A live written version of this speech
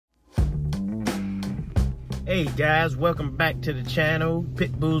Hey guys, welcome back to the channel,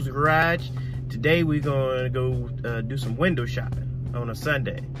 Pitbull's Garage. Today we're gonna go do some window shopping on a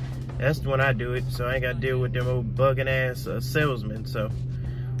Sunday. That's when I do it, so I ain't gotta deal with them old bugging ass salesmen. So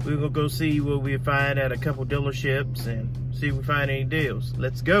we're gonna go see what we find at a couple dealerships and see if we find any deals.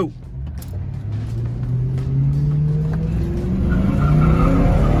 Let's go.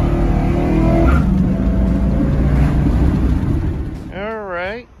 All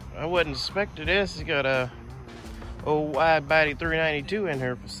right, I wasn't expecting this. You got a old wide body 392 in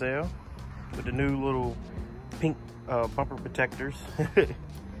here for sale with the new little pink bumper protectors.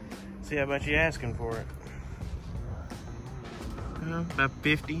 See how much you asking for it. About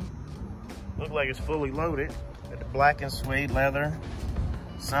 50. Look like it's fully loaded. Got the black and suede leather,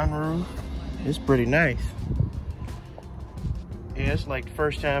 sunroof. It's pretty nice. Yeah, it's like the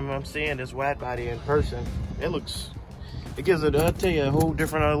first time I'm seeing this wide body in person. It gives it, I'll tell you, a whole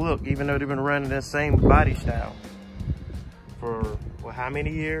different look, even though they've been running that same body style for, well, how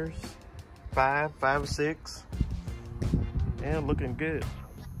many years? Five or six. Yeah, looking good.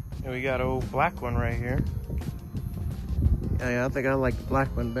 And we got an old black one right here. Yeah, I think I like the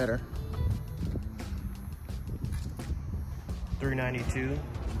black one better. 392.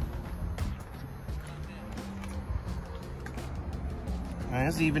 And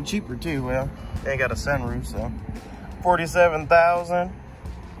it's even cheaper too. Well, they ain't got a sunroof, so 47,000.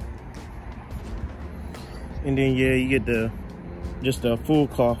 And then yeah, you get just a full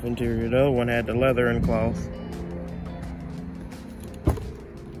cloth interior. The other one had the leather and cloth.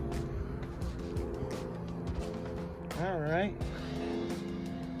 All right.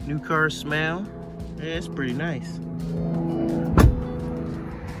 New car smell. Yeah, it's pretty nice.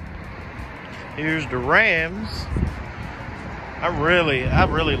 Here's the Rams. I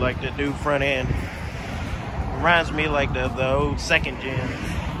really like the new front end. Reminds me like the old second gen.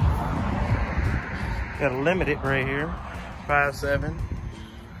 Got a limited right here. 5.7.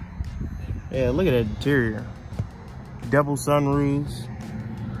 Yeah, look at that interior. Double sunroofs.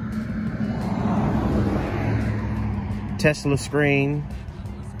 Tesla screen.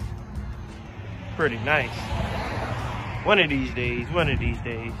 Pretty nice. One of these days.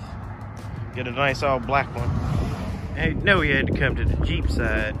 Get a nice all black one. I know we had to come to the Jeep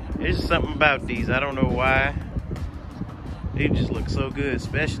side. There's something about these. I don't know why. They just look so good,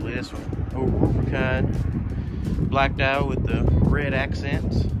 especially this one. Old Rubicon. Blacked out with the red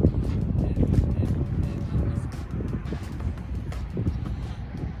accents.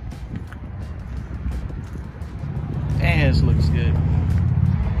 And this looks good.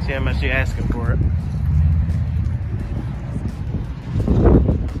 See how much you're asking for it.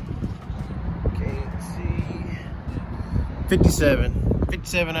 Can't see. 57.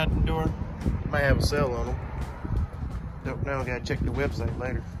 57 out the door. Might have a sale on them. Don't know, gotta check the website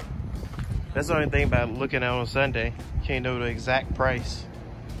later. That's the only thing about looking out on Sunday. You can't know the exact price.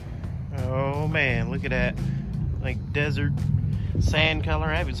 Oh man, look at that. Like desert sand color.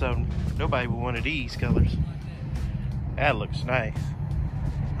 I haven't seen nobody with one of these colors. That looks nice.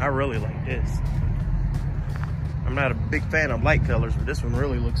 I really like this. I'm not a big fan of light colors, but this one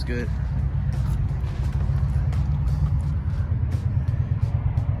really looks good.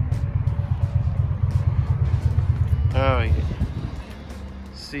 Oh yeah.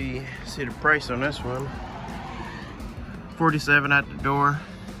 See the price on this one. 47 out the door.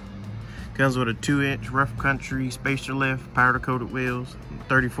 Comes with a 2-inch rough country spacer lift, powder coated wheels,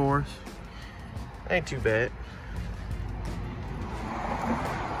 34s. Ain't too bad.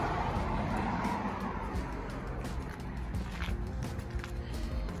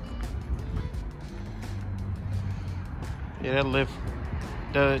 Yeah, that lift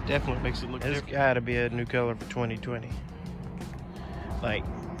definitely makes it look different. It's gotta be a new color for 2020. Like,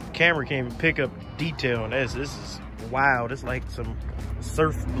 camera can't even pick up detail on this. This is wild. It's like some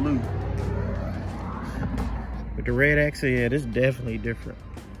surf blue. With the red accent, yeah, this is definitely different.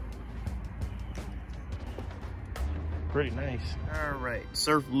 Pretty nice. All right,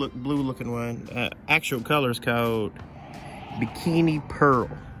 surf blue looking one. Actual color is called Bikini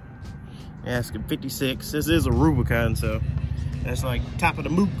Pearl. Asking 56. This is a Rubicon, so that's like top of the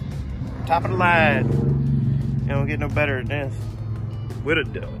moop, top of the line. You don't get no better than this. With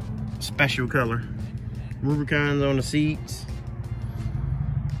a special color. Rubicons on the seats.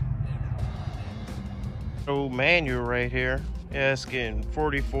 Old manual right here. Yeah, it's getting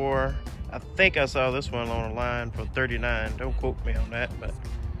 44. I think I saw this one on the line for 39. Don't quote me on that, but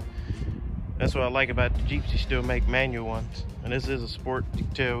that's what I like about the Jeeps. You still make manual ones. And this is a sport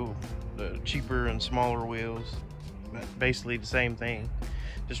detail, the cheaper and smaller wheels. But basically the same thing.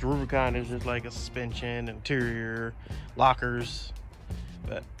 Just Rubicon is just like a suspension, interior, lockers.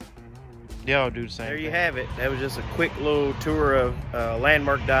 But They all do the same There you thing. have it. That was just a quick little tour of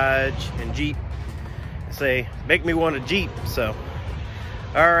Landmark Dodge and Jeep. Say, make me want a Jeep. So,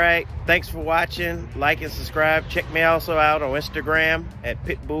 all right. Thanks for watching. Like and subscribe. Check me also out on Instagram at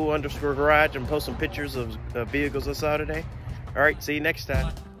pitbull_garage. I'm posting pictures of vehicles I saw today. All right. See you next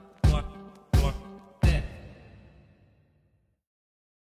time.